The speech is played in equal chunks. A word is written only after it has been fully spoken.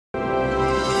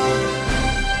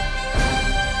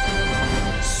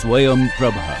Swayam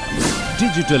Prabha.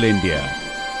 Digital India.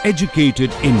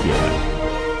 Educated India.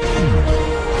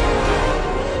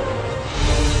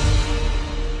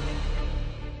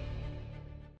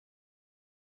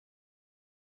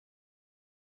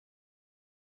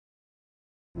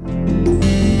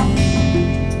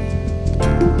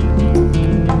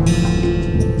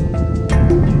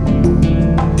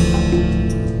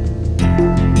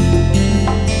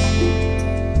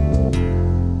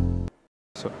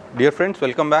 Dear friends,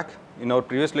 welcome back. In our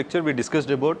previous lecture, we discussed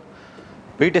about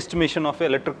weight estimation of an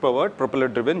electric powered propeller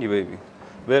driven UAV,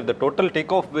 where the total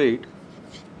takeoff weight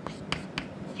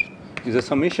is a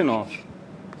summation of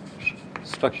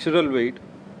structural weight,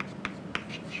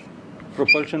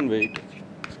 propulsion weight,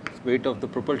 weight of the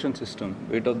propulsion system,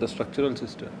 weight of the structural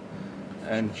system,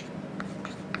 and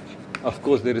of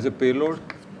course there is a payload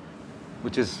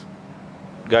which is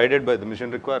guided by the mission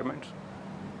requirements,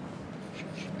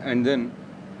 and then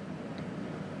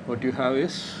what you have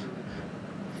is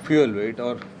fuel weight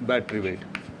or battery weight.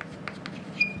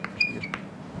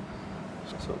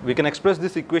 So we can express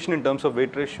this equation in terms of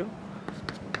weight ratio,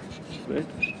 right?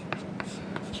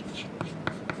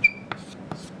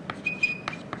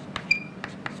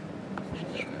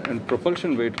 And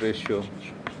propulsion weight ratio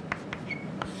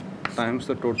times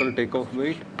the total takeoff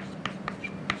weight,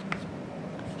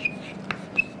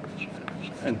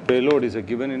 and payload is a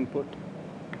given input,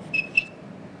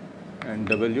 and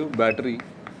W battery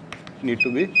need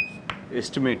to be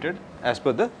estimated as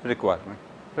per the requirement,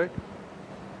 right?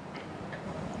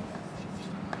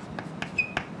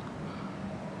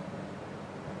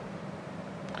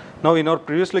 Now in our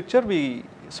previous lecture we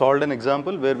solved an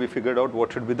example where we figured out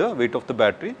what should be the weight of the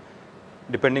battery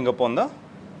depending upon the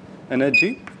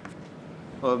energy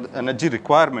or the energy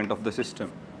requirement of the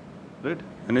system, right?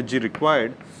 Energy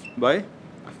required by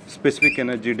specific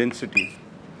energy density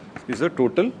is the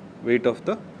total weight of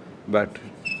the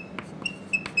battery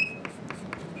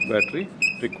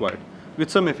required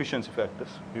with some efficiency factors.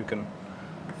 You can,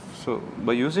 so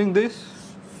by using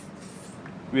this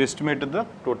we estimated the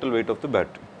total weight of the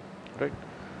battery, right?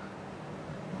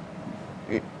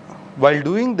 While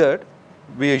doing that,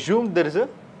 we assumed there is a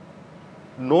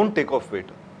known takeoff weight.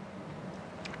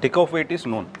 Takeoff weight is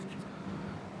known,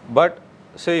 but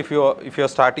say if you are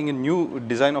starting a new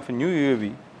design of a new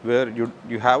UAV where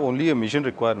you have only a mission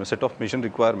requirement, set of mission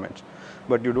requirements,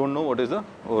 but you don't know what is the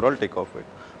overall takeoff weight,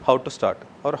 how to start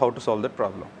or how to solve that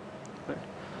problem, right?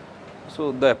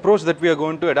 So the approach that we are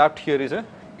going to adapt here is a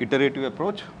iterative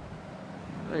approach,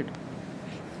 right?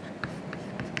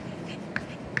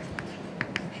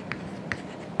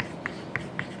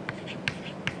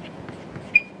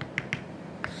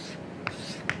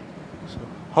 So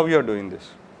how we are doing this?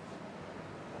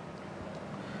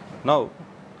 Now,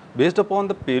 based upon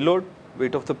the payload,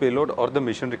 weight of the payload or the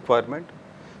mission requirement,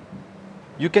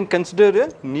 you can consider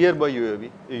a nearby UAV,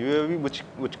 a UAV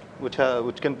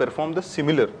which can perform the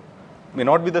similar, may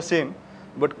not be the same,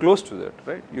 but close to that,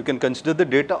 right? You can consider the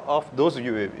data of those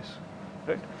UAVs,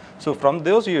 right? So from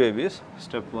those UAVs,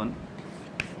 step 1,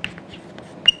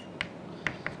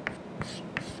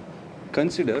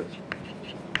 consider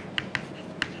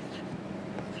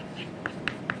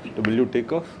W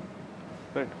takeoff,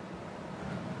 right?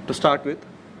 To start with,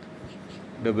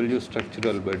 W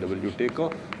structural by W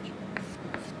takeoff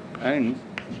and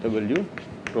W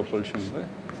propulsion by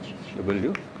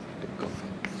W takeoff,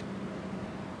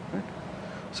 right?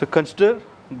 So consider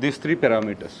these three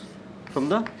parameters from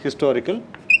the historical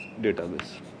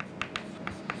database.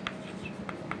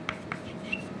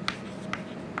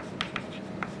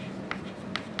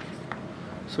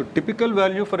 So typical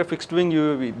value for a fixed wing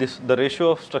UAV, the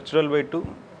ratio of structural weight to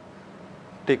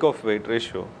takeoff weight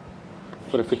ratio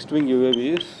for a fixed wing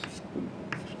UAV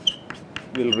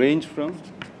will range from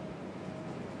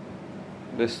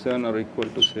less than or equal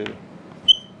to say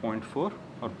 0.4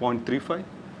 or 0.35,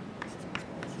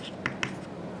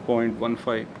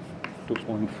 0.15 to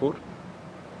 0.4,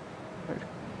 right?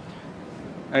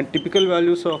 And typical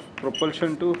values of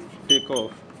propulsion to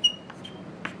takeoff,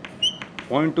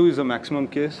 0.2 is the maximum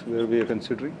case where we are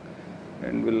considering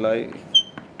and will lie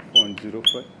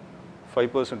 0.05.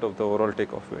 5% of the overall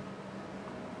takeoff weight,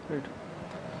 right?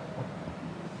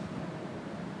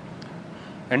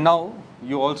 And now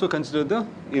you also consider the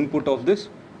input of this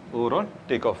overall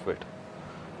takeoff weight.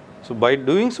 So by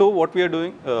doing so, what we are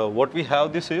doing, what we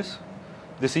have this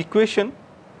equation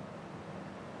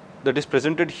that is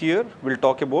presented here will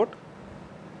talk about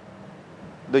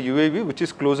the UAV which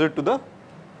is closer to the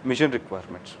mission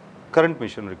requirements, current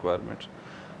mission requirements.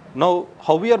 Now,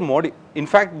 how we are in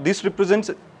fact, this represents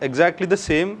exactly the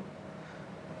same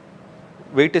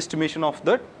weight estimation of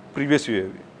the previous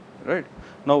UAV, right?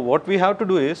 Now what we have to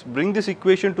do is bring this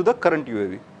equation to the current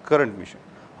UAV, current mission.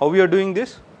 How we are doing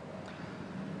this?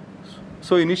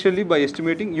 So initially by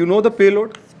estimating, you know the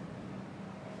payload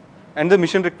and the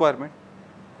mission requirement,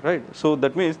 right? So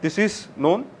that means this is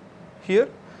known here.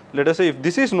 Let us say if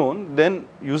this is known, then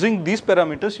using these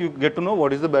parameters you get to know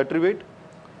what is the battery weight,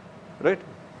 right?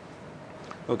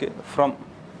 Okay,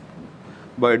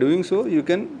 by doing so you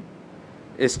can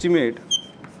estimate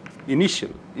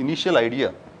initial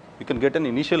idea. You can get an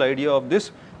initial idea of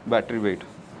this battery weight,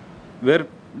 where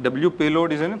W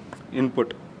payload is an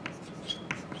input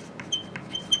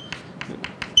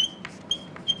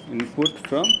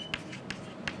from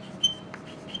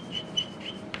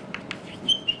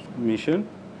mission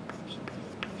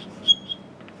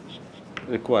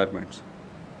requirements,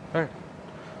 right?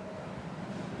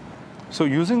 So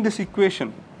using this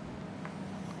equation,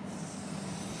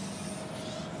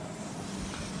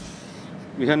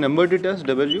 we have numbered it as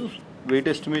W weight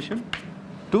estimation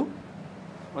 2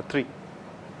 or 3.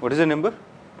 What is the number?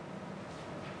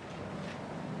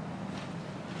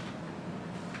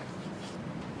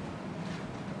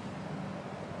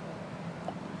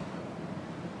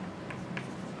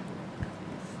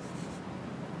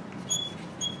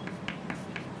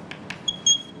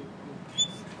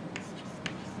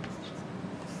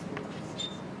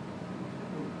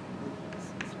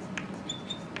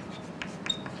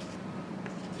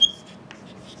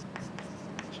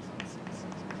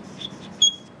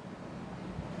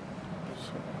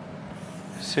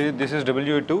 Say this is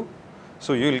WE2,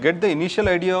 so you will get the initial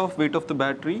idea of weight of the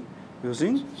battery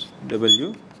using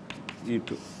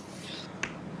WE2,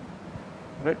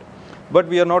 right? But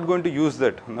we are not going to use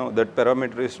that. Now that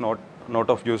parameter is not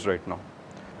of use right now.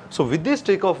 So with this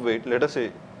takeoff weight, let us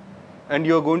say, and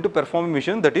you are going to perform a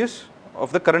mission that is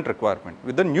of the current requirement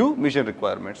with the new mission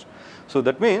requirements. So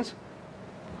that means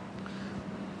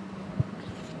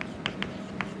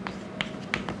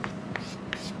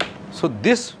so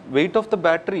this weight of the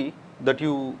battery that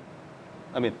you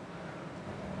are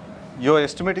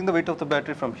estimating the weight of the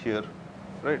battery from here,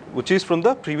 right, which is from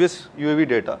the previous UAV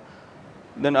data.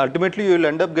 Then ultimately you will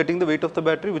end up getting the weight of the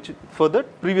battery which for the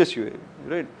previous UAV,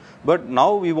 right? But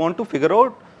now we want to figure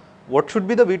out what should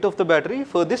be the weight of the battery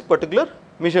for this particular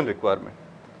mission requirement,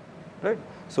 right?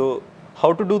 So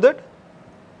how to do that?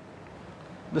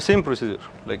 The same procedure,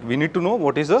 like we need to know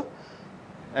what is the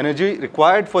energy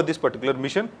required for this particular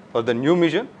mission or the new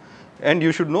mission, and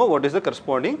you should know what is the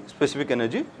corresponding specific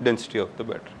energy density of the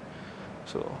battery.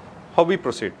 So how we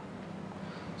proceed?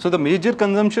 So the major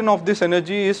consumption of this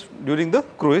energy is during the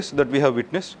cruise that we have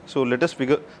witnessed. So let us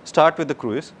start with the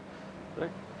cruise,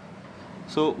 right?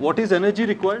 So what is energy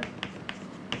required?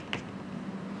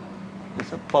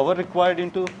 It's a power required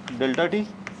into delta T,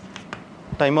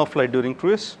 time of flight during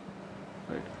cruise,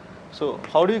 right? So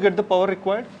how do you get the power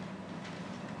required?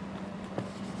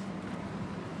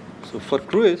 So for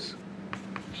cruise,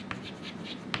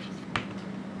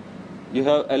 you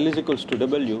have L is equals to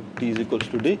W, T is equals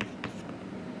to D,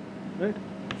 right?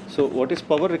 So what is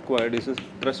power required? Is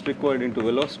thrust required into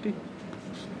velocity.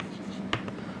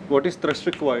 What is thrust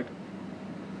required?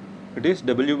 It is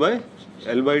W by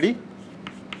L by D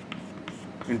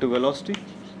into velocity,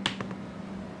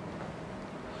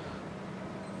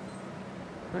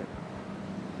 right?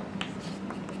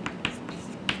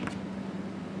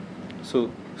 So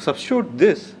substitute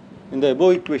this in the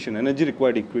above equation, energy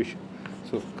required equation.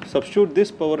 So substitute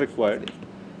this power required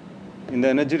in the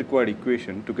energy required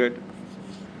equation to get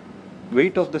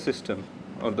weight of the system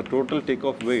or the total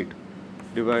takeoff weight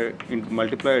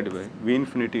multiplied by V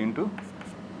infinity into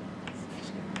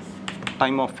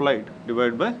time of flight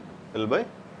divided by L by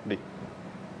D.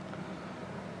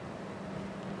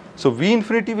 So V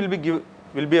infinity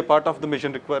will be a part of the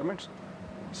mission requirements.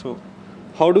 So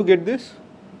how to get this?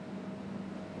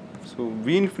 So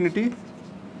V infinity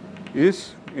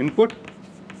is input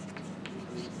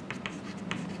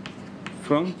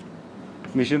from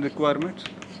mission requirements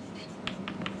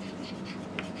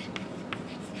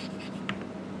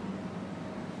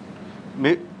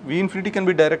V infinity can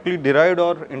be directly derived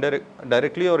or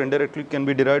directly or indirectly can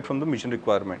be derived from the mission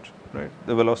requirements, right?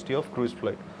 The velocity of cruise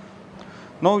flight.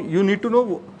 Now you need to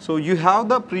know, so you have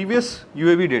the previous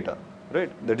UAV data,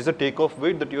 right? That is the takeoff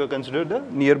weight that you have considered the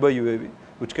nearby UAV,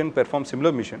 which can perform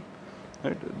similar mission,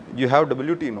 right? You have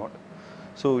WT naught,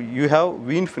 so you have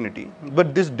V infinity,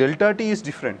 but this delta T is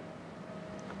different,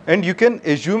 and you can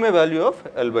assume a value of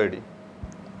L by D.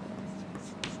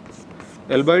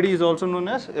 L by D is also known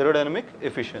as aerodynamic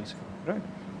efficiency, right?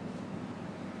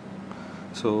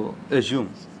 So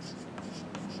assume.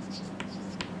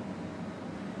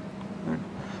 Right.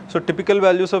 So typical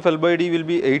values of L by D will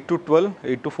be 8 to 12,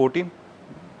 8 to 14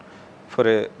 for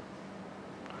a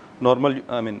normal,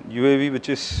 UAV which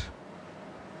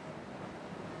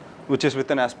is with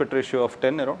an aspect ratio of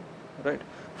 10 around, right?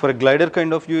 For a glider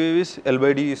kind of UAVs, L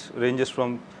by D ranges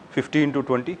from 15 to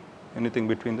 20, anything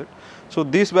between that. So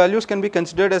these values can be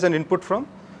considered as an input from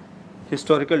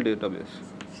historical database.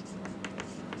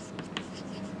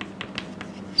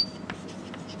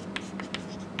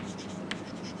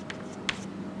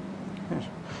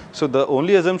 So the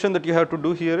only assumption that you have to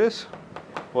do here is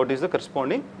what is the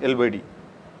corresponding L by D,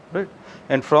 right?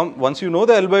 And from once you know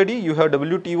the L by D, you have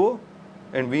WTO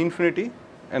and V infinity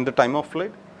and the time of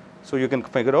flight. So you can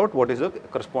figure out what is the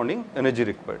corresponding energy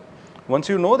required. Once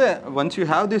you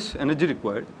have this energy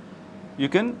required, you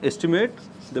can estimate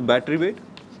the battery weight,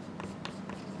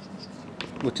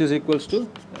 which is equals to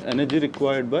energy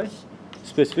required by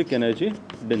specific energy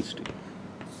density.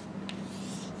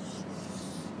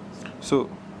 So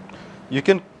you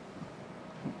can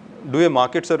do a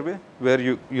market survey where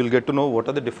you'll get to know what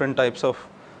are the different types of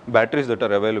batteries that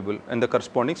are available and the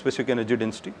corresponding specific energy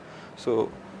density.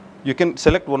 So you can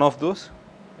select one of those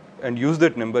and use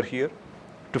that number here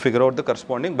to figure out the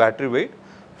corresponding battery weight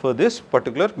for this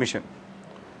particular mission,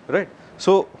 right?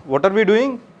 So what are we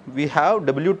doing? We have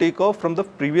W takeoff from the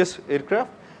previous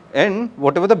aircraft, and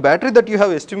whatever the battery that you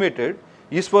have estimated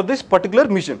is for this particular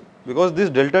mission, because this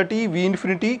delta T, V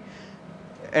infinity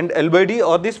and L by D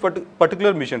are this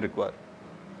particular mission required,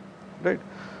 right?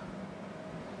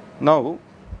 Now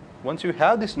once you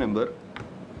have this number,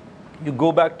 you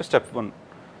go back to step 1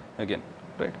 again,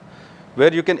 right,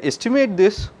 where you can estimate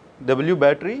this W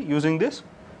battery using this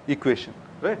equation,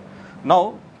 right?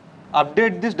 Now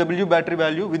update this W battery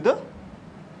value with the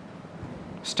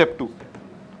step 2,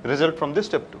 result from this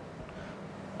step 2,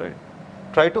 right?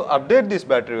 Try to update this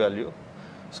battery value.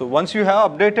 So once you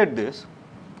have updated this,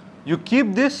 you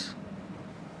keep these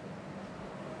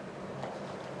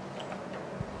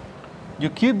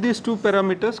two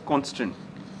parameters constant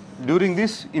during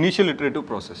this initial iterative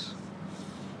process,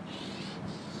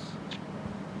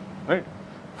 right?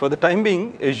 For the time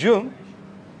being, assume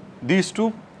these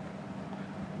two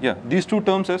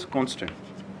terms as constant,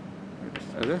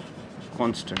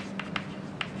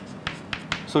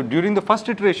 So during the first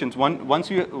iterations,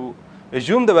 once you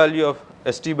assume the value of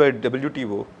ST by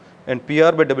WTO and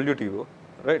PR by WTO,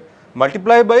 right,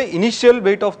 multiply by initial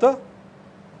weight of the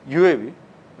UAV,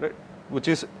 right, which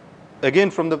is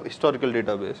again from the historical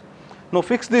database. Now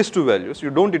fix these two values, you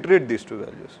don't iterate these two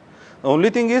values. The only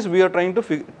thing is we are trying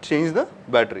to change the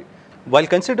battery. While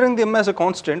considering them as a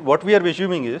constant, what we are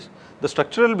assuming is the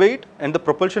structural weight and the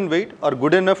propulsion weight are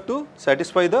good enough to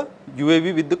satisfy the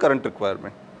UAV with the current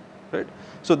requirement, right?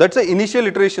 So that's the initial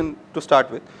iteration to start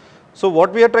with. So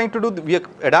what we are trying to do, we are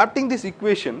adapting this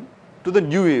equation to the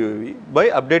new UAV by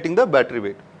updating the battery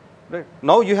weight, right?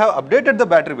 Now you have updated the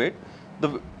battery weight,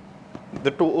 the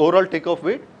overall takeoff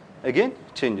weight again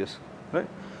changes, right?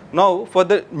 Now for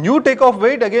the new takeoff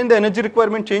weight, again the energy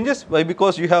requirement changes. Why?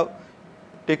 Because you have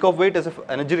takeoff weight as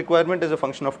energy requirement as a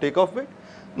function of takeoff weight.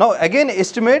 Now again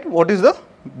estimate what is the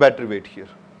battery weight here,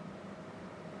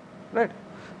 right?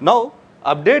 Now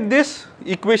update this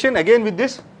equation again with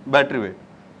this battery weight,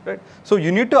 right? So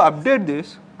you need to update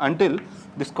this until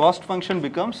this cost function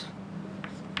becomes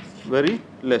very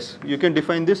less. You can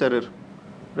define this error,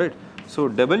 right? So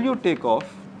W takeoff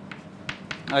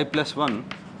I plus 1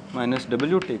 minus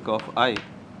W takeoff I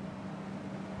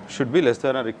should be less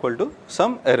than or equal to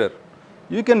some error.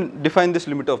 You can define this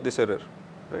limit of this error,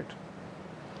 right?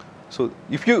 So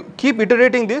if you keep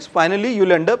iterating this, finally you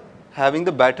will end up having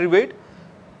the battery weight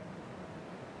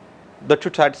that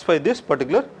should satisfy this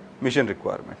particular mission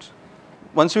requirements.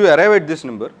 Once you arrive at this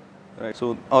number, right,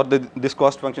 so or this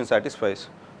cost function satisfies,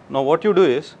 now what you do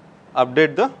is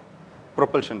update the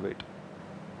propulsion weight.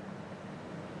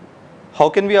 How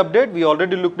can we update? We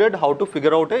already looked at how to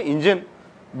figure out an engine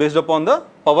based upon the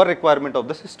power requirement of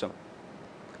the system.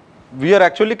 We are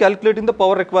actually calculating the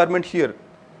power requirement here,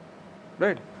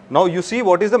 right? Now you see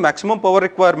what is the maximum power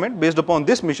requirement based upon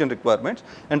this mission requirements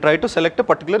and try to select a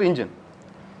particular engine,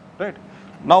 right?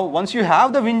 Now once you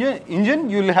have the engine,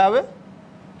 you will have a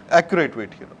accurate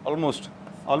weight here, almost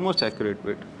accurate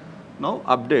weight. Now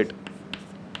update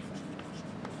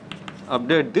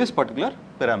this particular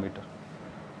parameter,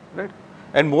 right?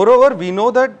 And moreover, we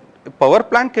know that a power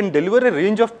plant can deliver a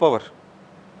range of power.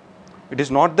 It is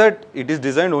not that it is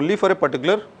designed only for a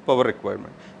particular power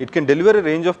requirement. It can deliver a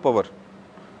range of power,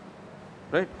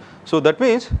 right? So that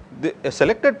means a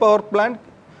selected power plant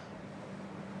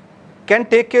can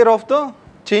take care of the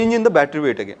change in the battery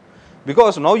weight again,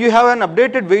 because now you have an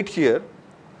updated weight here.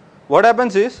 what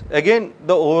happens is again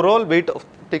the overall weight of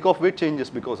takeoff weight changes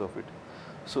because of it.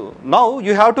 So now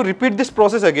you have to repeat this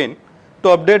process again to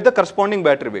update the corresponding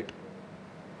battery weight.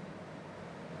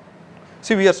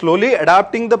 See, we are slowly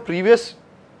adapting the previous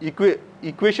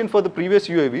equation for the previous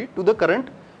UAV to the current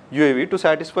UAV to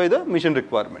satisfy the mission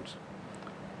requirements.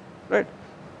 Right.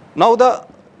 Now the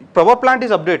power plant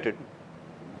is updated,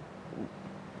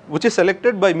 which is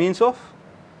selected by means of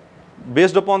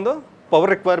based upon the power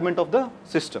requirement of the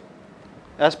system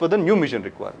as per the new mission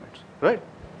requirements. Right.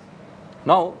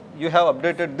 Now you have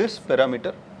updated this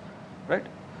parameter. Right.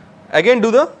 Again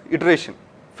do the iteration,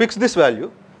 fix this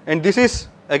value, and this is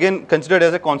again considered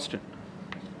as a constant.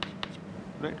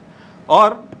 Right.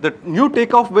 Or the new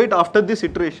takeoff weight after this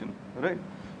iteration. Right.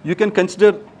 You can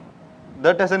consider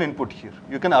that as an input here.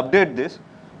 You can update this,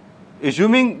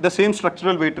 assuming the same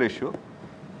structural weight ratio,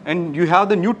 and you have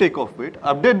the new takeoff weight,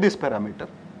 update this parameter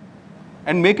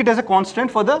and make it as a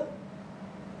constant for the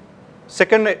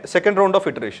second round of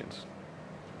iterations.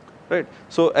 Right.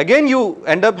 So again you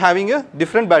end up having a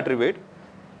different battery weight.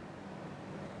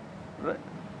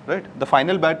 Right. The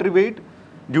final battery weight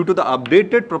due to the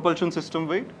updated propulsion system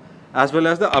weight as well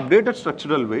as the updated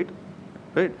structural weight,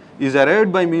 right, is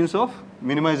arrived by means of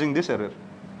minimizing this error.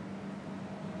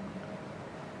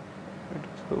 Right.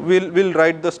 So we'll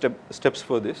write the steps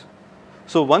for this.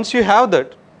 So once you have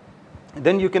that,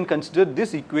 then you can consider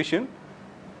this equation,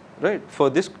 right, for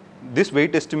this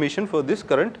weight estimation for this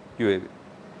current UAV.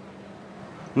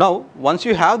 Now once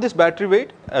you have this battery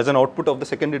weight as an output of the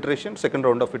second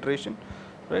round of iteration,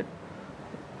 right.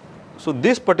 So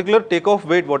this particular takeoff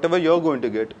weight, whatever you are going to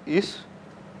get, is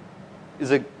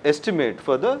an estimate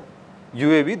for the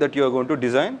UAV that you are going to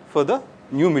design for the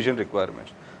new mission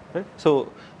requirements. Right.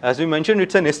 So as we mentioned,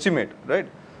 it's an estimate, right?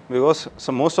 Because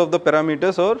most of the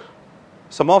parameters or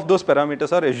some of those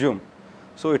parameters are assumed.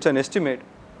 So it's an estimate,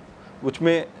 which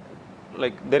may,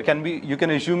 like, you can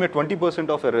assume a 20%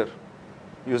 of error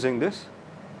using this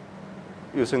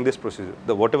procedure.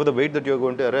 Whatever the weight that you are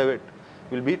going to arrive at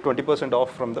will be 20%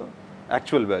 off from the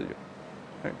actual value.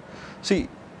 Right. See,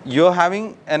 you are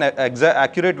having an exact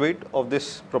accurate weight of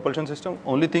this propulsion system.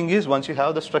 Only thing is, once you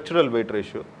have the structural weight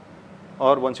ratio,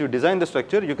 or once you design the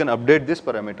structure, you can update this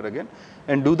parameter again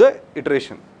and do the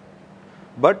iteration.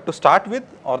 But to start with,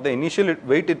 or the initial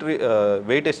weight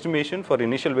estimation, for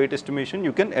initial weight estimation,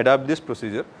 you can adapt this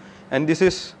procedure, and this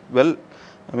is, well,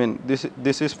 I mean,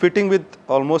 this is fitting with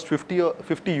almost 50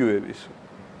 UAVs,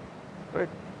 right?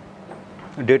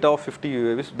 Data of 50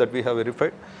 UAVs that we have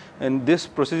verified, and this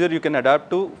procedure you can adapt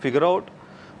to figure out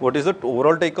what is the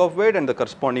overall takeoff weight and the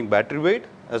corresponding battery weight,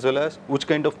 as well as which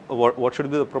kind of what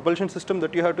should be the propulsion system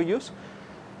that you have to use,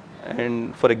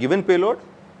 and for a given payload,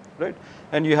 right?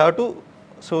 And you have to,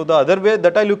 so the other way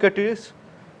that I look at it is,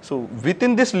 so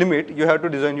within this limit you have to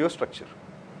design your structure.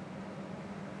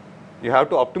 You have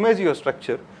to optimize your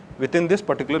structure within this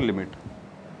particular limit.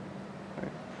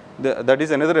 Right? That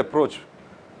is another approach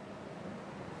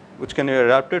which can be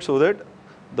adapted so that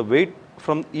the weight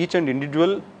from each and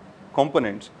individual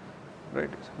components, right,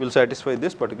 will satisfy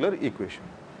this particular equation.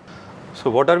 So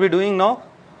what are we doing now?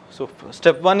 So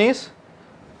step 1 is,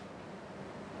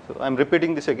 so I am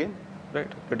repeating this again, right?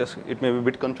 It may be a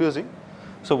bit confusing.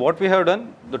 So what we have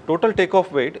done, the total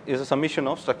takeoff weight is a summation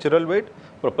of structural weight,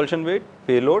 propulsion weight,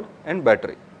 payload and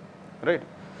battery, right?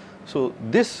 So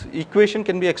this equation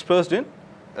can be expressed in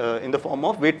the form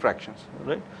of weight fractions,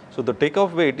 right? So the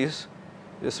takeoff weight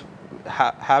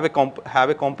have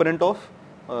a component of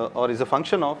or is a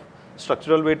function of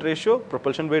structural weight ratio,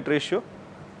 propulsion weight ratio,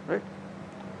 right,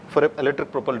 for an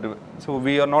electric propeller driven. So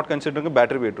we are not considering a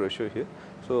battery weight ratio here.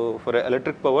 So for an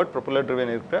electric powered propeller driven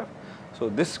aircraft, so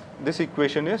this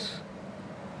equation is,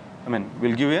 I mean,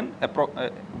 will give an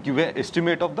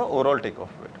estimate of the overall takeoff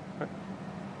weight. Right?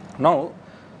 Now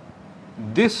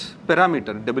this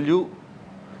parameter W,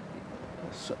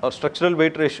 or structural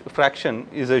weight ratio fraction,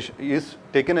 is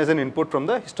taken as an input from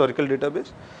the historical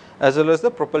database, as well as the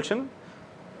propulsion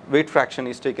weight fraction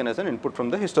is taken as an input from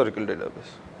the historical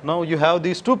database. Now you have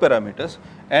these two parameters,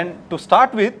 and to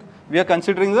start with, we are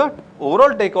considering the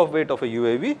overall takeoff weight of a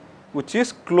UAV, which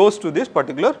is close to this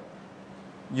particular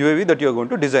UAV that you are going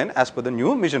to design as per the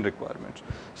new mission requirements.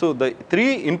 So the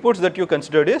three inputs that you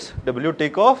considered is W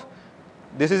takeoff.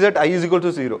 This is at I is equal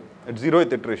to 0, at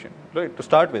 0th iteration, right, to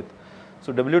start with.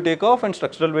 So W takeoff and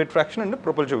structural weight fraction and the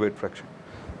propulsion weight fraction,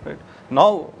 right.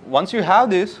 Now once you have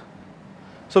this,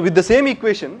 so with the same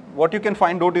equation, what you can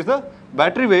find out is the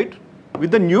battery weight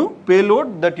with the new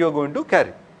payload that you are going to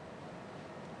carry.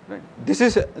 Right. This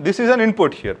is an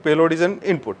input here. Payload is an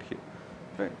input here.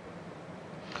 Right.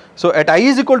 So at I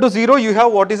is equal to 0, you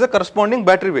have what is the corresponding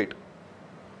battery weight.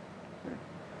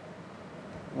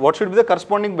 what should be the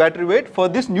corresponding battery weight for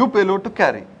this new payload to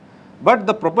carry. But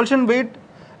the propulsion weight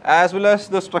as well as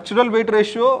the structural weight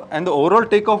ratio and the overall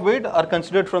takeoff weight are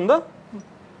considered from the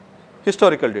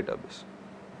historical database,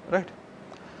 right.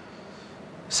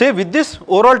 Say with this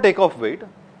overall takeoff weight,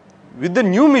 with the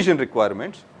new mission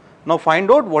requirements, now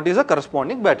find out what is the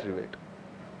corresponding battery weight.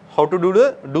 How to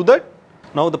do that?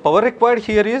 Now the power required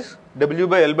here is W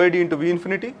by L by D into V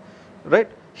infinity, right.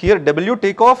 Here W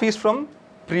takeoff is from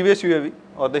previous UAV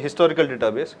or the historical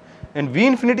database, and V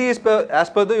infinity is as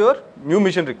per your new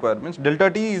mission requirements, delta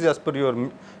T is as per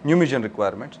your new mission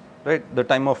requirements, right, the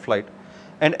time of flight,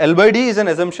 and L by D is an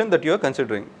assumption that you are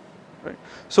considering, right.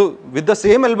 So with the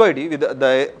same L by D, with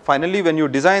finally when you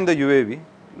design the UAV,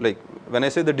 like when I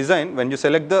say the design, when you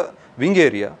select the wing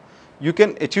area, you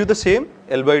can achieve the same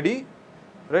L by D,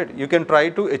 right, you can try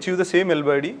to achieve the same L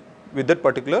by D with that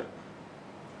particular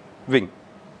wing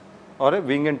or a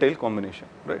wing and tail combination,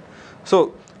 right.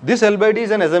 So this L by D is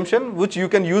an assumption which you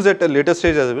can use at a later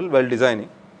stage as well while designing,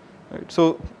 right.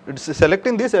 So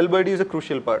selecting this L by D is a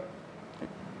crucial part,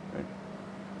 right.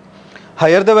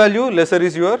 Higher the value, lesser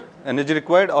is your energy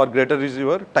required or greater is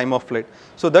your time of flight.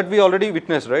 So that we already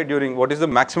witnessed, right, during what is the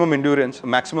maximum endurance,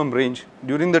 maximum range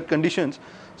during that conditions.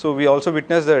 So we also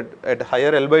witnessed that at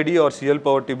higher L by D or CL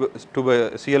power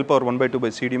 1 by 2 by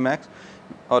CD max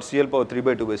or CL power 3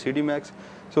 by 2 by CD max.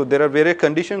 So there are various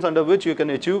conditions under which you can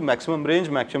achieve maximum range,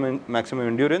 maximum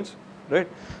endurance, right.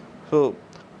 So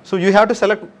you have to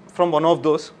select from one of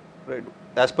those, right,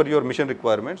 as per your mission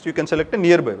requirements. You can select a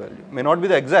nearby value, may not be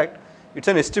the exact, it's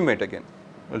an estimate again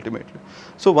ultimately.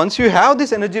 So once you have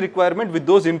this energy requirement with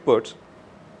those inputs,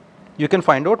 you can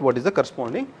find out what is the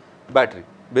corresponding battery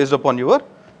based upon your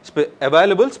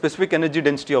available specific energy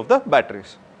density of the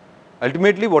batteries.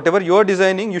 Ultimately whatever you are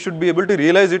designing, you should be able to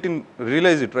realize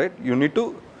it, right, you need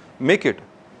to make it.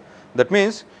 That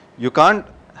means you can't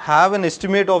have an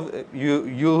estimate of,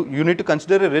 you need to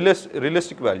consider a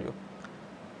realistic value.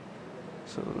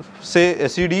 So say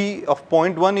SED of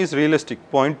 0.1 is realistic,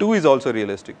 0.2 is also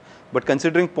realistic, but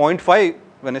considering 0.5,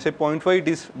 when I say 0.5, it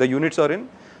is the units are in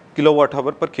kilowatt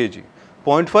hour per kg.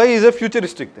 0.5 is a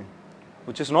futuristic thing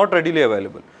which is not readily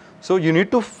available. So you need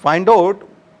to find out,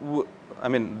 I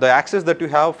mean, the access that you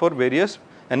have for various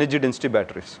energy density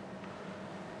batteries.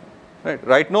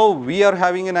 Right now we are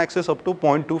having an access up to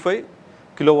 0.25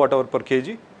 kilowatt hour per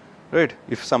kg, right.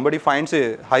 If somebody finds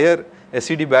a higher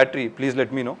SED battery, please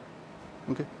let me know.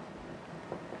 Okay.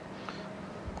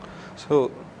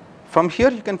 So from here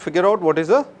you can figure out what is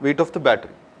the weight of the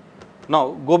battery.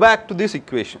 Now go back to this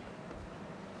equation,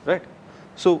 right.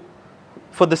 So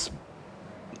for the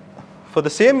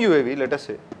same UAV, let us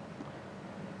say,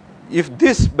 if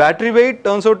this battery weight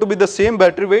turns out to be the same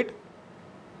battery weight,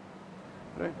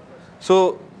 right,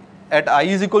 so at I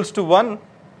is equals to 1,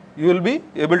 you will be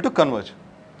able to converge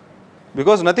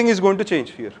because nothing is going to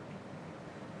change here.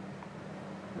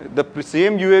 The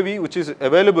same UAV which is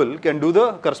available can do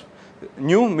the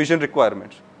new mission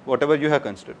requirements, whatever you have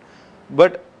considered.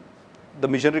 But the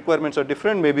mission requirements are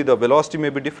different, maybe the velocity may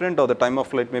be different or the time of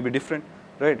flight may be different,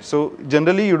 right. So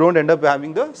generally you don't end up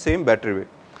having the same battery weight.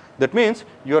 That means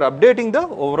you are updating the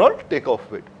overall takeoff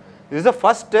weight. This is the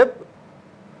first step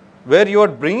where you are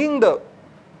bringing the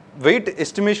weight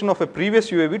estimation of a previous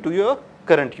UAV to your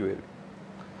current UAV.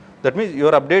 That means you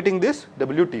are updating this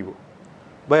WTO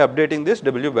by updating this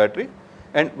W battery,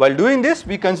 and while doing this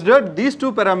we considered these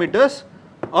two parameters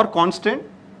are constant,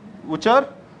 which are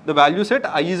the value set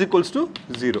I is equals to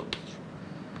 0.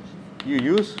 You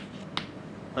use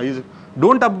I is,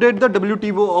 don't update the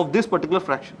WTO of this particular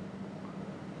fraction,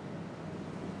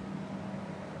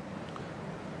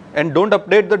 and don't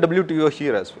update the WTO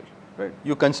here as well, right.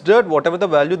 You considered whatever the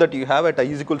value that you have at I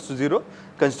is equals to 0,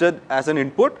 considered as an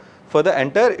input for the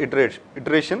entire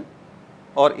iteration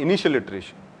or initial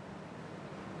iteration,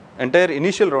 entire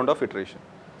initial round of iteration,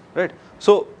 right.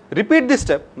 So repeat this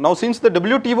step. Now since the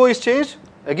WTO is changed,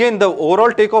 again the overall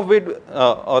takeoff weight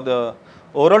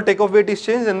is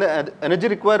changed, and the energy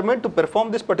requirement to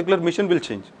perform this particular mission will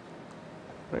change,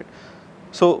 right.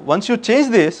 So once you change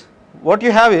this, what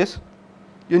you have is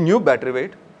your new battery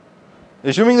weight,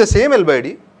 assuming the same L by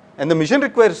D, and the mission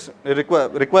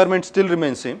requirement still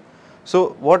remains same.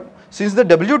 So since the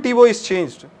WTO is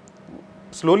changed,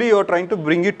 slowly you are trying to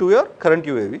bring it to your current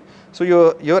UAV. So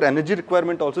your energy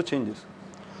requirement also changes.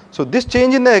 So this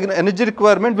change in the energy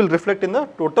requirement will reflect in the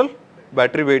total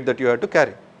battery weight that you have to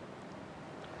carry.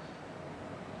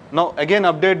 Now again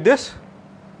update this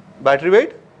battery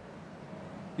weight,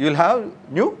 you will have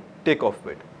new takeoff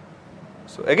weight.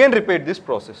 So again repeat this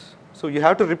process. So you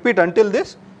have to repeat until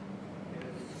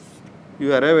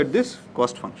you arrive at this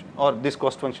cost function, or this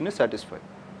cost function is satisfied.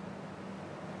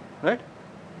 right?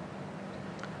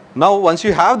 Now once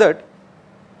you have that,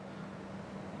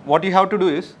 what you have to do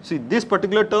is, see this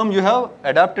particular term you have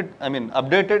adapted,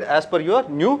 updated as per your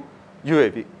new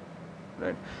UAV,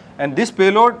 right? And this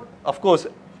payload, of course,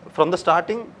 from the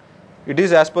starting, it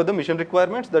is as per the mission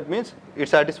requirements. That means it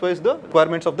satisfies the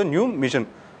requirements of the new mission.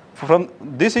 From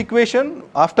this equation,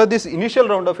 after this initial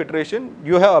round of iteration,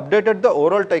 you have updated the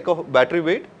overall takeoff battery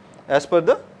weight as per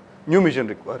the new mission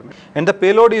requirement. And the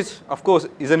payload is, of course,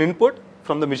 is an input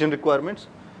from the mission requirements.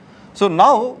 So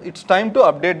now it's time to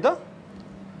update the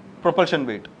propulsion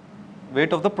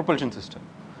weight of the propulsion system.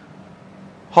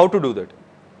 How to do that?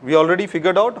 We already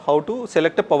figured out how to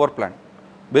select a power plant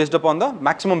based upon the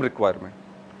maximum requirement,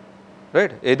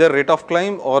 right? Either rate of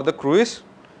climb or the cruise,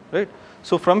 right?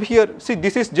 So from here, see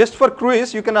this is just for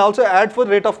cruise, you can also add for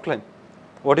rate of climb.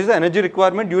 What is the energy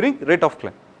requirement during rate of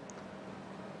climb?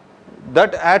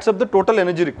 That adds up the total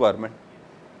energy requirement,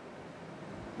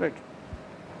 right?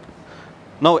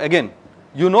 Now again,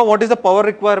 you know what is the power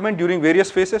requirement during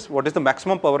various phases, what is the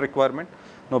maximum power requirement.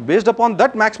 Now based upon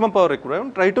that maximum power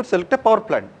requirement, try to select a power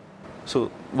plant. So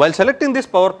while selecting this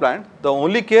power plant, the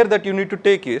only care that you need to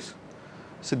take is,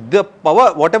 so the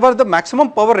power, whatever the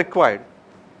maximum power required,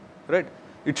 right,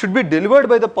 it should be delivered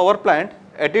by the power plant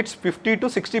at its 50 to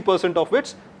 60% of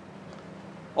its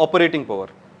operating power,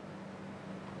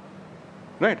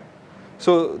 right.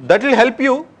 So that will help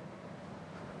you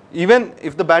even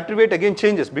if the battery weight again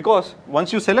changes, because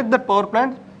once you select that power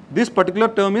plant, this particular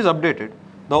term is updated.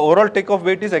 The overall takeoff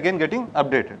weight is again getting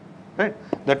updated, right.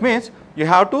 That means you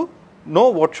have to know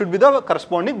what should be the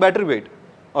corresponding battery weight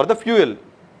or the fuel.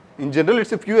 In general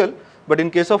it's a fuel, but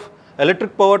in case of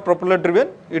electric powered propeller driven,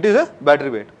 it is a battery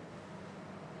weight,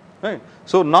 right.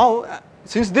 So now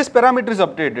since this parameter is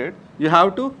updated, you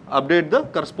have to update the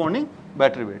corresponding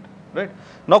battery weight, right.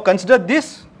 Now consider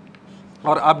this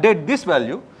or update this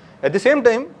value. At the same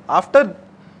time, after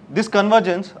this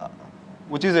convergence,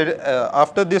 which is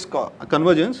after this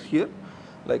convergence here,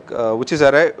 like which is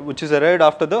arrived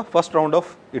after the first round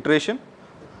of iteration,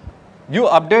 you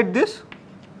update this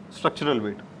structural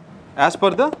weight as per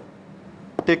the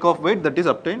takeoff weight that is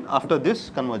obtained after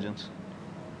this convergence,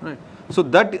 right. So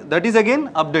that is again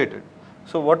updated.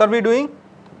 So what are we doing?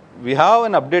 We have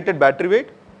an updated battery weight,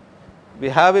 we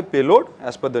have a payload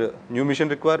as per the new mission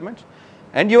requirements,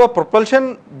 and your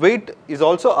propulsion weight is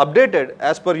also updated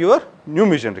as per your new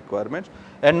mission requirements,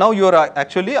 and now you are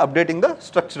actually updating the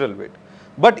structural weight.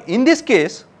 But in this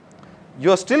case,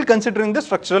 you are still considering the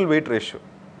structural weight ratio,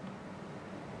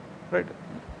 right.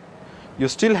 You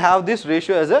still have this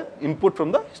ratio as an input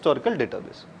from the historical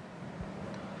database.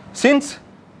 Since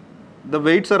the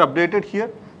weights are updated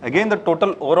here, again the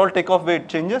total overall takeoff weight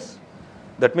changes.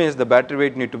 That means the battery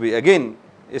weight need to be again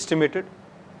estimated,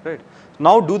 right.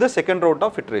 Now do the second round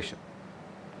of iteration,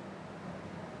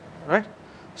 right.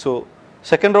 So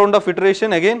second round of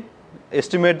iteration, again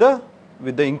estimate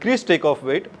with the increased takeoff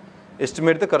weight,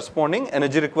 estimate the corresponding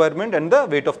energy requirement and the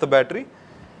weight of the battery,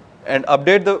 and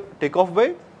update the takeoff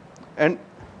weight and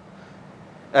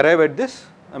arrive at this,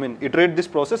 iterate this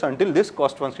process until this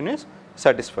cost function is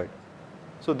satisfied.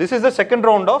 So this is the second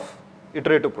round of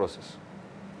iterative process.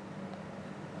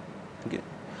 Okay.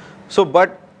 So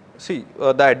but see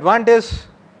the advantage,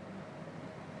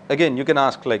 again you can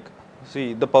ask, like,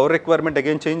 see the power requirement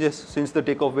again changes since the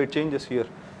takeoff weight changes here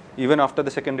even after the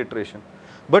second iteration.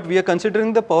 But we are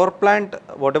considering the power plant,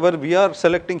 whatever we are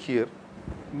selecting here,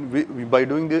 by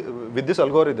doing with this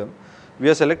algorithm, we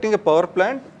are selecting a power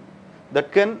plant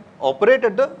that can operate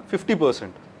at the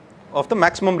 50% of the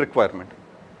maximum requirement,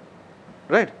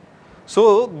 right.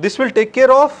 So this will take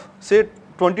care of say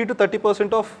 20 to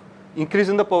 30% of increase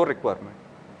in the power requirement.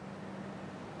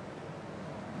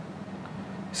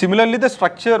 Similarly, the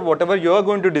structure, whatever you are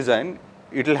going to design,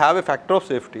 it will have a factor of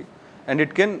safety, and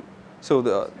it can, so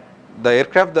the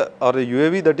aircraft or the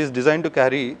UAV that is designed to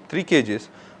carry 3 kgs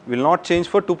will not change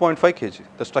for 2.5 kg.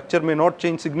 The structure may not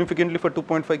change significantly for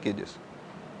 2.5 kgs,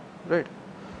 right.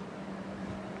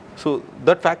 So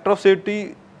that factor of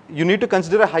safety, you need to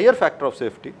consider a higher factor of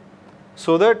safety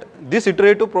so that this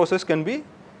iterative process can be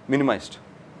minimized,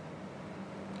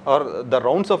 or the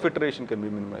rounds of iteration can be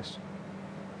minimized.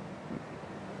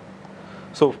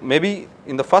 So maybe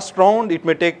in the first round it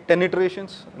may take 10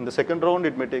 iterations, in the second round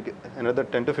it may take another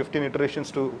 10 to 15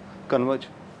 iterations to converge,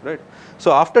 right.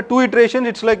 So after 2 iterations,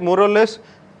 it's like more or less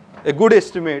a good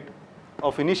estimate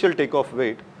of initial takeoff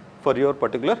weight for your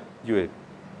particular UAV,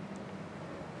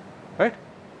 right.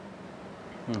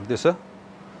 This is a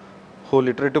whole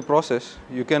iterative process.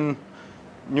 You can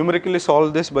numerically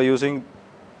solve this by using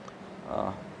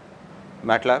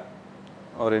MATLAB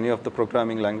or any of the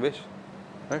programming language,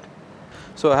 right.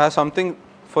 So I have something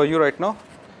for you right now.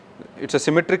 It's a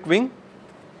symmetric wing.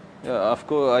 Of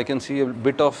course, I can see a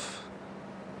bit of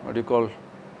what you call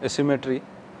asymmetry,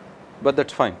 but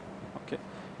that's fine. Okay,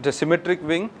 it's a symmetric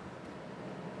wing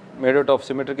made out of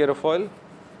symmetric aerofoil.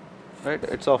 Right,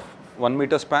 it's of 1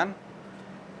 meter span,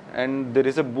 and there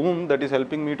is a boom that is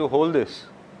helping me to hold this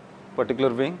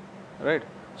particular wing. Right,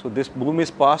 so this boom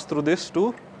is passed through this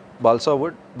two balsa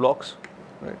wood blocks,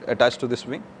 right, attached to this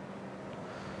wing.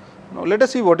 Now let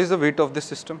us see what is the weight of this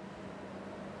system.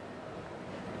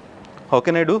 How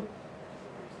can I do?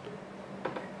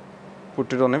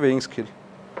 Put it on a weighing scale.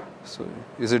 So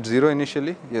is it 0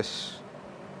 initially? Yes.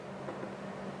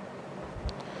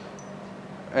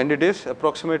 And it is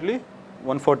approximately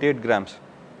 148 grams,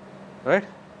 right?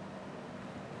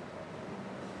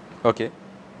 Okay,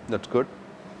 that's good.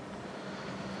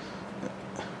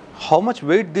 How much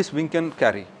weight this wing can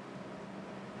carry?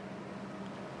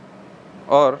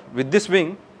 Or with this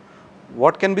wing,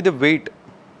 what can be the weight?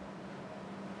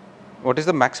 What is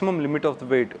the maximum limit of the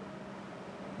weight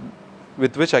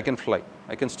with which I can fly?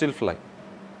 I can still fly,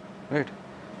 right?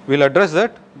 We'll address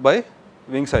that by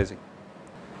wing sizing.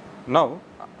 Now,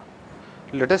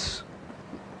 let us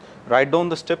write down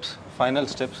the steps, final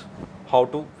steps, how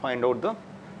to find out the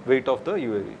weight of the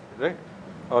UAV, right?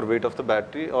 Or weight of the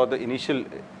battery, or the initial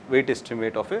weight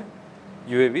estimate of a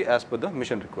UAV as per the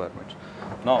mission requirements.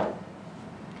 Now,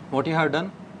 what you have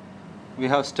done? We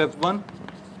have step 1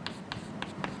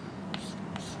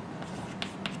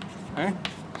 and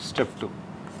step 2,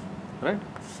 right?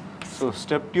 So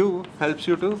step 2 helps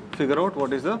you to figure out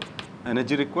what is the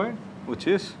energy required, which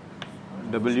is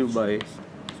W by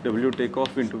W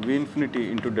takeoff into V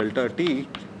infinity into delta T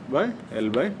by L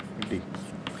by D,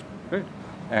 right?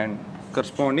 And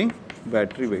corresponding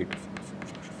battery weight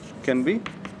can be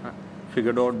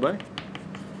figured out by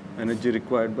energy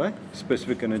required by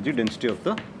specific energy density of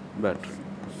the battery.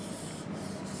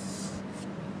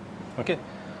 Okay.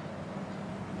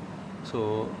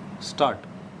 So start.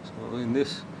 So in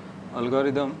this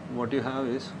algorithm, what you have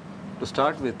is to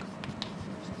start with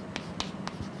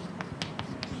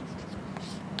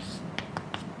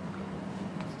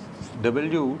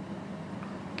W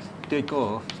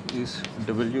takeoff is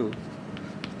W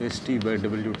ST by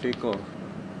W takeoff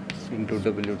into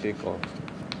W takeoff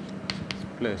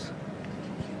plus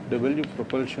W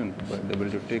propulsion by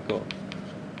W takeoff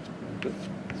into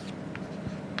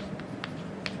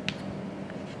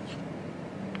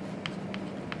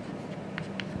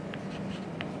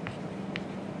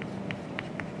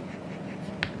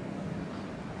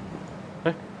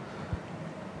right.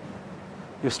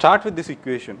 You start with this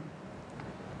equation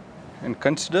and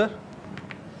consider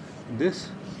this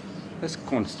as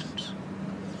constants.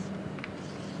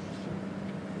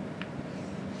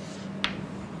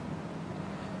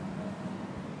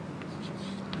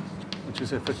 Which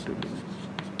is effectively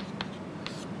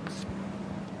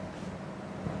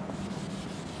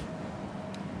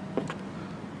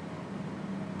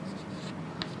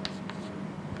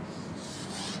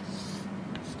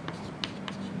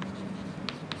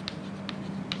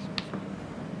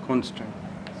constant,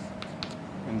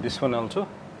 and this one also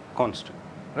constant,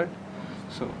 right?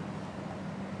 So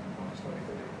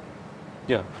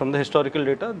yeah, from the historical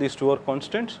data, these two are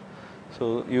constants.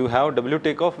 So you have W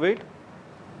takeoff weight.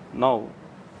 Now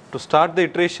to start the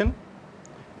iteration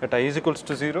at I is equals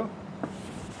to 0,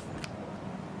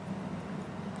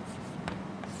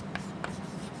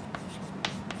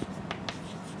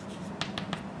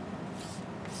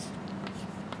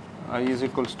 I is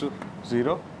equals to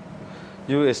 0,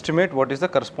 you estimate what is the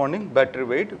corresponding battery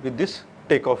weight with this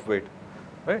takeoff weight,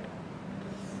 right?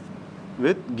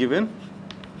 With given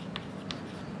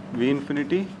V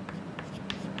infinity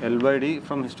L by D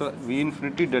from V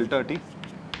infinity delta T,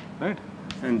 right?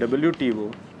 And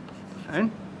WTO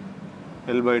and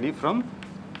L by D from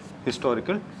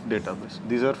historical database.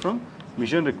 These are from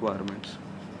mission requirements.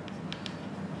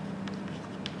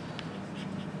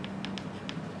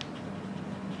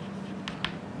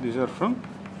 These are from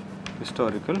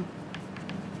historical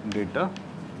database.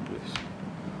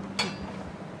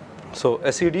 So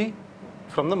SED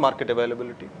from the market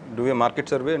availability. Do a market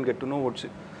survey and get to know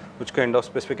which kind of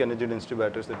specific energy density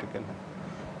batteries that you can have.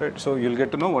 Right. So you'll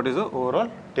get to know what is the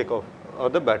overall takeoff or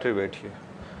the battery weight here.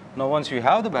 Now once you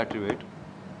have the battery weight,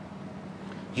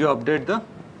 you update the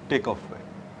takeoff weight.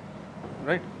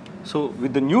 Right. So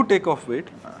with the new takeoff weight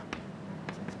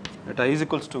at I is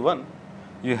equals to 1,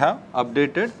 you have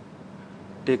updated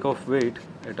takeoff weight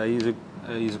at I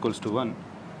is equals to 1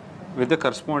 with the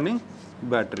corresponding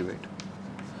battery weight.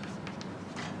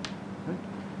 Right.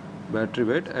 Battery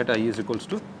weight at I is equals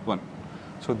to 1.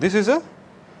 So this is a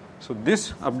So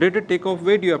this updated takeoff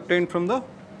weight you obtained from the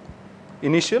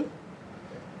initial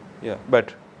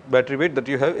battery weight that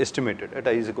you have estimated at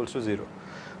I is equals to 0.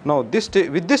 Now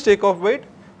with this takeoff weight,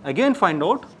 again find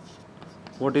out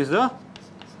what is the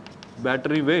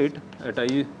battery weight at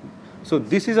I. So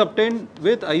this is obtained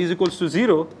with I is equals to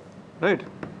 0, right?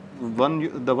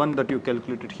 The one that you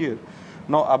calculated here.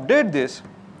 Now update this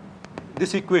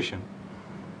equation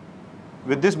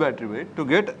with this battery weight to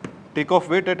get takeoff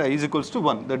weight at I is equals to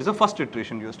 1. That is the first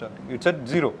iteration you are starting. It's at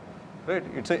 0, right?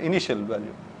 It's an initial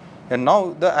value. And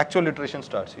now the actual iteration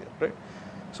starts here, right?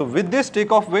 So with this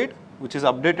takeoff weight, which is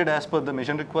updated as per the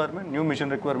mission requirement, new mission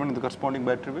requirement in the corresponding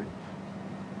battery weight.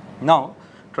 Now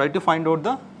try to find out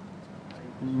the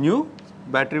new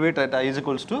battery weight at I is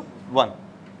equals to 1,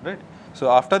 right? So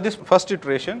after this first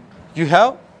iteration, you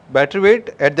have battery weight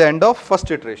at the end of first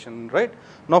iteration, right?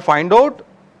 Now find out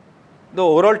the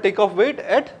overall takeoff weight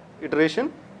at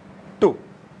iteration 2.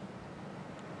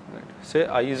 Right. Say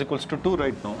I is equals to 2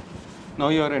 right now. Now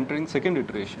you are entering second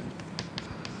iteration.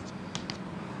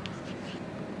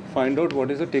 Find out what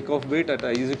is the takeoff weight at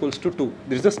I is equals to 2.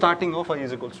 This is the starting of I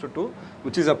is equals to 2,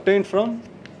 which is obtained from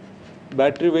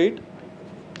battery weight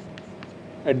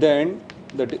at the end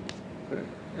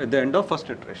of first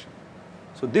iteration.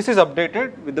 So this is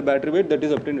updated with the battery weight that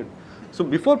is obtained. So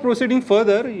before proceeding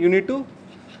further, you need to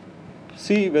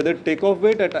see whether takeoff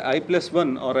weight at I plus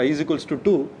 1 or I is equals to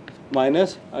 2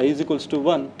 minus I is equals to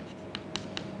 1,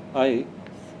 I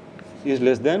is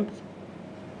less than.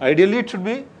 Ideally it should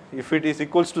be, if it is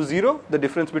equals to 0, the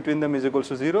difference between them is equals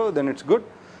to 0, then it's good.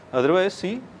 Otherwise,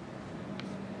 see,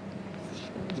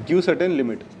 give certain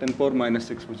limit, 10 power minus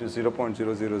 6, which is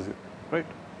 0.000, right?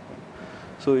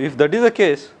 So if that is the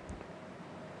case,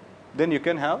 then you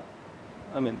can have,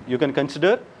 you can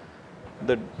consider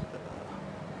the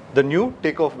new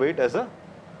takeoff weight as a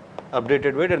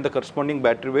updated weight and the corresponding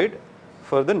battery weight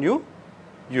for the new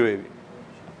UAV,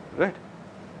 right?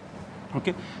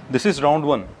 Okay, this is round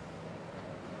 1.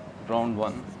 Round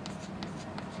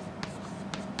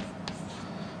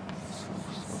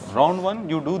 1,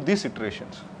 you do these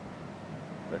iterations,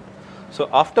 right? So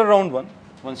after round 1,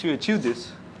 once you achieve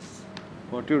this,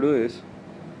 what you do is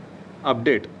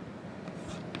update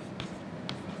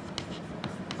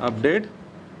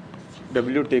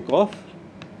W takeoff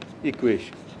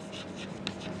equation.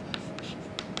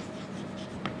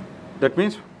 That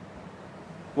means,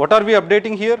 what are we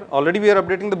updating here? Already we are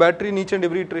updating the battery in each and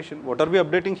every iteration. What are we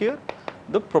updating here?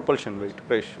 The propulsion weight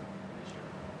ratio,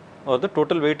 or the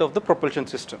total weight of the propulsion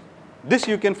system. This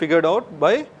you can figure it out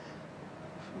by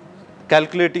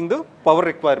calculating the power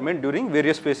requirement during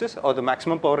various phases, or the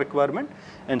maximum power requirement,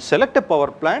 and select a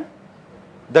power plant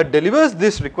that delivers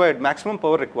this required maximum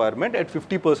power requirement at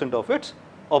 50% of its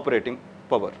operating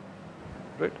power,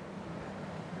 right?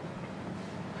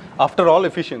 After all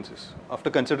efficiencies, after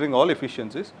considering all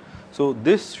efficiencies, so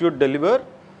this should deliver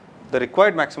the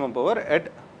required maximum power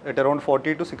at around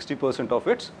 40 to 60% of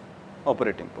its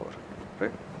operating power,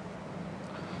 right?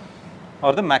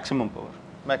 Or the maximum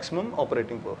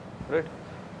operating power, right?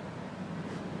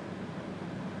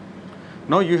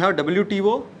 Now you have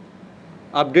WTO,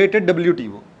 updated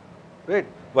WTO, right?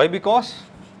 Why? Because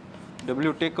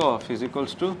W takeoff is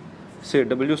equals to, say,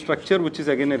 W structure, which is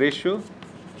again a ratio.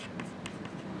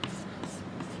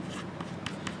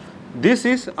 This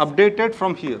is updated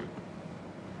from here.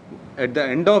 At the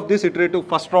end of this iterative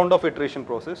first round of iteration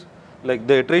process, like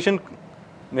the iteration,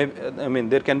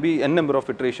 there can be n number of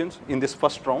iterations in this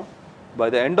first round. By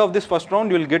the end of this first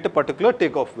round, you will get a particular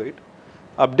takeoff weight.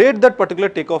 Update that particular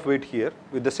takeoff weight here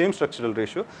with the same structural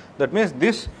ratio. That means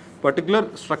this particular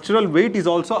structural weight is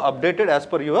also updated as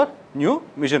per your new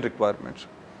mission requirements.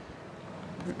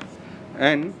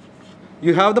 And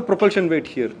you have the propulsion weight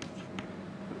here.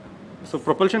 So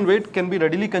propulsion weight can be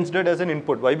readily considered as an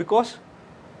input. Why? Because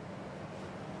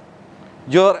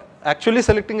you are actually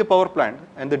selecting a power plant,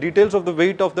 and the details of the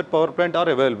weight of that power plant are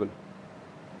available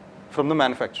from the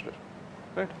manufacturer,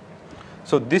 right?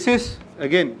 So this is,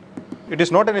 again, it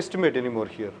is not an estimate anymore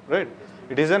here, right?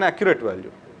 It is an accurate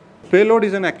value. Payload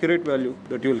is an accurate value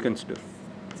that you will consider,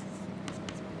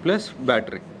 plus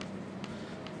battery.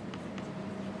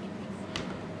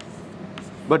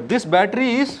 But this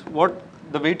battery is what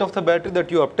the weight of the battery that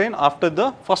you obtain after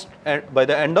the by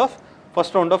the end of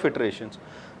first round of iterations.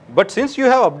 But since you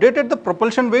have updated the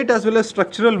propulsion weight as well as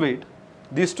structural weight,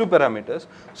 these two parameters,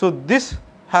 so this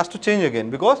has to change again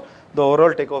because the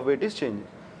overall takeoff weight is changing.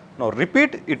 Now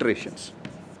repeat iterations.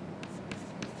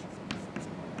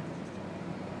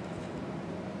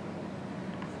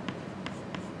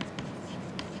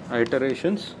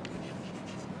 Iterations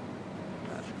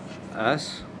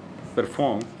as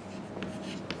performed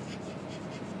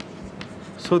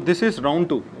So this is round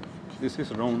 2. This is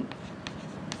round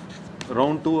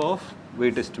 2 of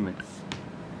weight estimate,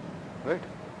 right?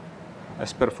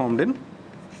 As performed in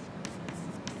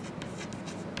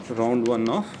round 1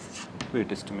 of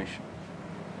weight estimation,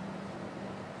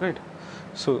 right?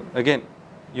 So again,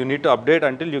 you need to update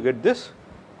until you get this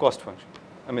cost function.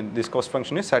 I mean, this cost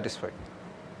function is satisfied.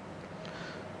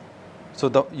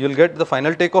 So you will get the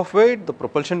final takeoff weight, the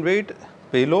propulsion weight,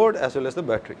 payload, as well as the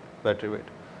battery weight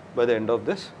by the end of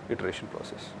this iteration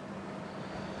process.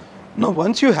 Now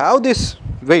once you have this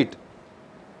weight,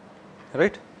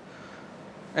 right,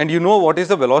 and you know what is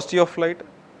the velocity of flight,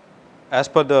 as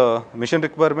per the mission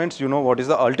requirements, you know what is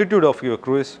the altitude of your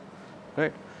cruise,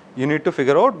 right, you need to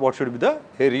figure out what should be the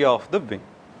area of the wing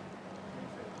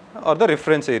or the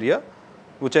reference area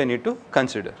which I need to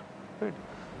consider, right.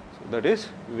 So that is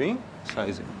wing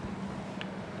sizing.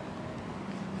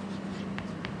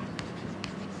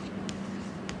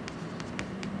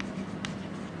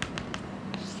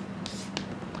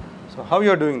 So how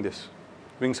you are doing this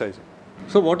wing sizing?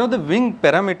 So what are the wing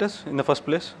parameters in the first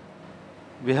place?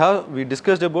 We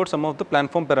discussed about some of the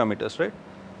planform parameters, right?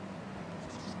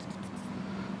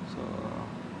 So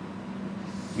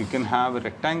you can have a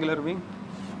rectangular wing,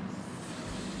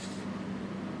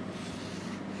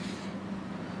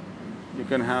 you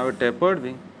can have a tapered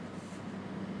wing,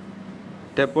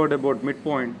 tapered about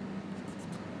midpoint,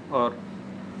 or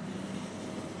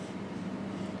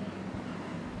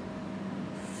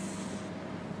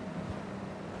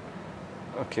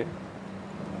okay,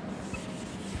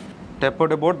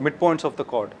 tapered about midpoints of the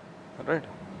chord, right?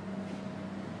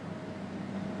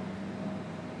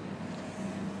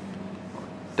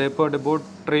 Tapered about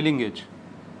trailing edge.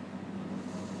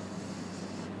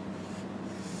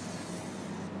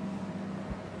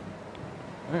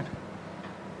 Right.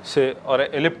 Say, or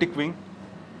an elliptic wing.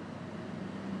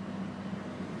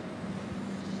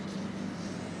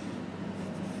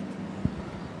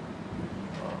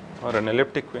 Or an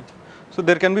elliptic wing. So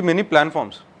there can be many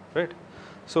planforms, right?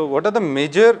 So what are the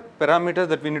major parameters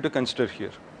that we need to consider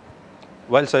here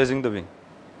while sizing the wing,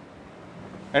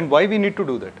 and why we need to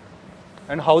do that,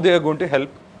 and how they are going to help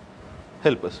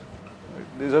us?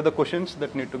 Right? These are the questions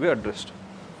that need to be addressed.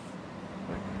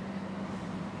 Right?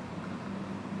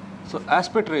 So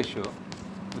aspect ratio,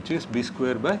 which is B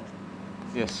square by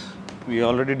S, we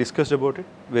already discussed about it,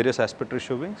 various aspect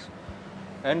ratio wings,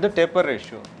 and the taper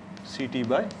ratio, CT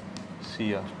by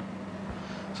CR.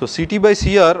 So CT by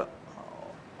CR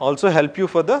also help you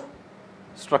for the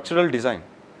structural design,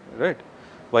 right?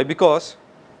 Why? Because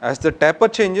as the taper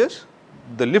changes,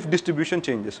 the lift distribution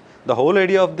changes. The whole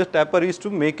idea of the taper is to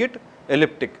make it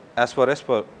elliptic as far as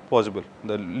possible.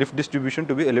 The lift distribution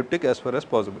to be elliptic as far as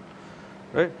possible,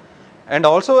 right? And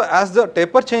also as the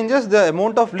taper changes, the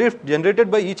amount of lift generated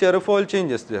by each aerofoil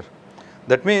changes there.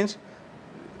 That means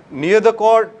near the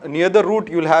chord, near the root,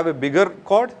 you will have a bigger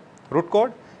chord, root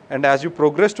chord, and as you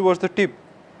progress towards the tip,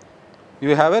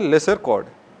 you have a lesser chord,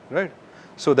 right?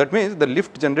 So that means the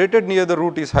lift generated near the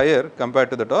root is higher compared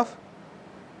to that of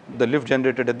the lift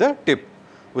generated at the tip,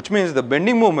 which means the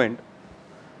bending moment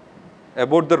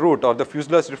about the root or the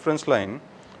fuselage reference line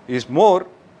is more,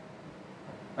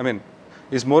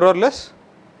 is more or less.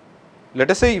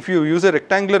 Let us say if you use a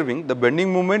rectangular wing, the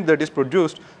bending moment that is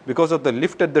produced because of the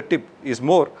lift at the tip is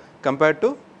more compared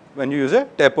to when you use a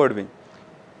tapered wing.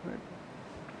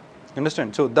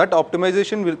 Understand? So that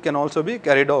optimization can also be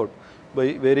carried out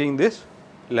by varying this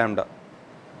lambda,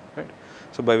 right?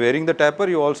 So by varying the taper,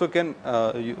 you also can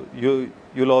you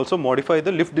will also modify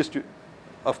the lift distribution.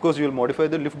 Of course, you will modify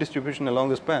the lift distribution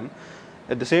along the span.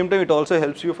 At the same time, it also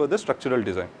helps you for the structural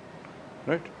design,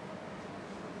 right?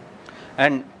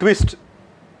 And twist.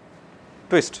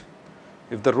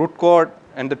 If the root chord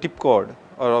and the tip chord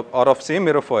are of same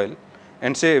aerofoil,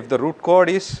 and say if the root chord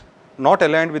is not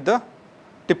aligned with the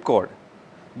tip chord,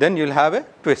 then you will have a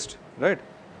twist, right?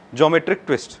 Geometric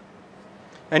twist.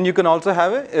 And you can also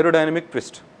have a aerodynamic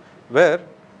twist, where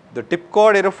the tip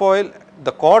chord aerofoil,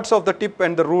 the chords of the tip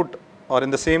and the root are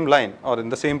in the same line or in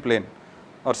the same plane,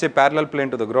 or say parallel plane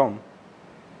to the ground,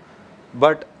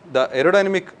 but the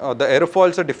aerodynamic the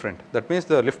aerofoils are different. That means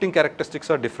the lifting characteristics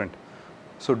are different.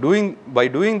 So by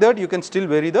doing that, you can still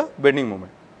vary the bending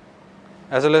moment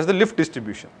as well as the lift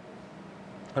distribution,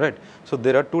 right? So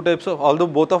there are two types of, although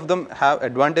both of them have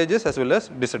advantages as well as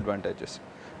disadvantages,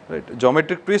 right?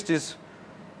 Geometric twist is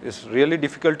really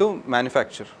difficult to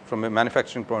manufacture from a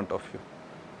manufacturing point of view,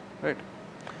 right?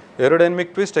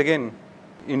 Aerodynamic twist, again,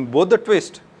 in both the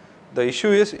twist, the issue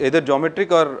is either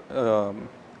geometric or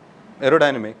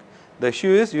aerodynamic. The issue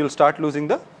is you will start losing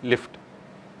the lift,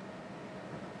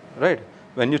 right?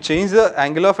 When you change the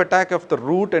angle of attack of the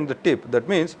root and the tip, that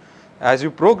means as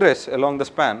you progress along the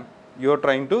span, you are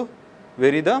trying to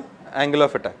vary the angle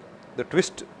of attack. The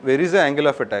twist varies the angle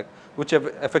of attack, which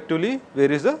effectively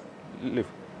varies the lift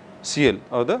CL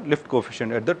or the lift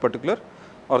coefficient at that particular,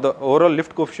 or the overall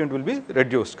lift coefficient will be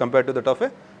reduced compared to that of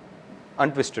a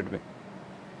untwisted wing.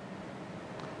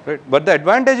 Right. But the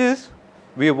advantage is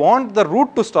we want the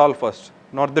root to stall first,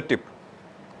 not the tip.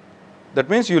 That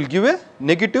means you will give a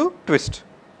negative twist.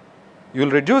 You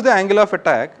will reduce the angle of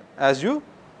attack as you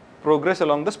progress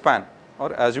along the span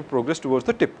or as you progress towards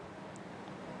the tip.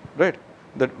 Right.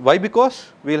 That why?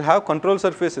 Because we will have control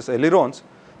surfaces, ailerons,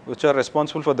 which are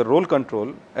responsible for the roll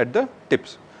control at the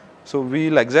tips. So we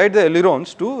will excite the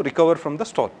ailerons to recover from the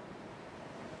stall.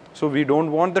 So we do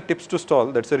not want the tips to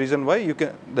stall. That is the reason why you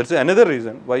can. That is another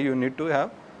reason why you need to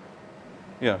have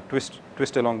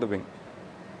twist along the wing.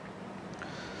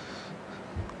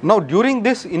 Now during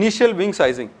this initial wing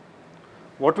sizing,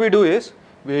 what we do is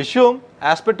we assume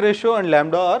aspect ratio and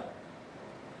lambda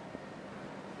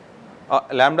are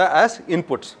lambda as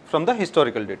inputs from the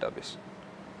historical database,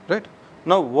 right.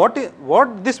 Now what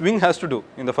this wing has to do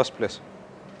in the first place?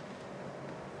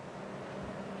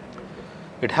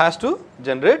 It has to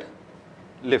generate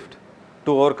lift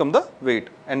to overcome the weight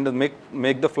and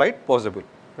make the flight possible,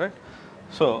 right.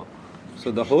 So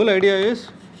the whole idea is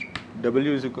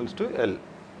W is equals to L,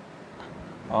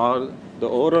 or the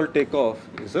overall takeoff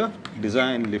is a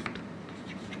design lift.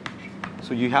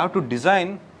 So you have to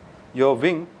design your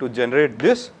wing to generate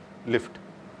this lift,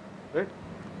 right.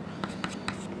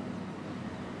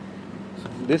 So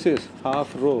this is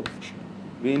half rho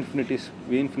V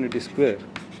infinity square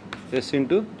S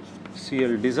into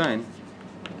CL design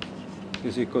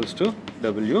is equals to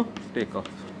W takeoff,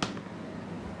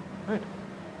 right.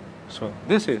 So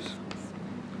this is,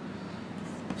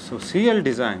 so CL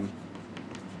design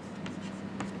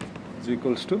is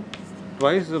equals to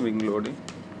twice the wing loading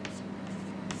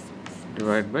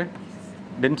divided by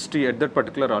density at that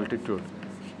particular altitude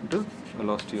into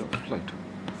velocity of flight.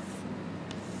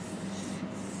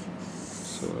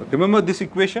 So remember this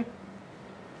equation,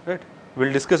 right. We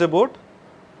will discuss about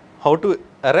how to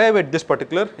arrive at this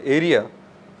particular area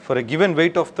for a given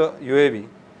weight of the UAV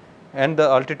and the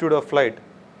altitude of flight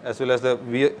as well as the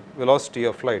velocity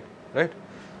of flight, right.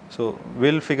 So we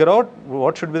will figure out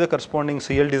what should be the corresponding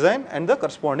CL design and the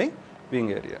corresponding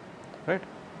wing area, right.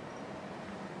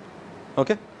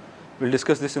 Okay. We will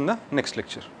discuss this in the next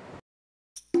lecture.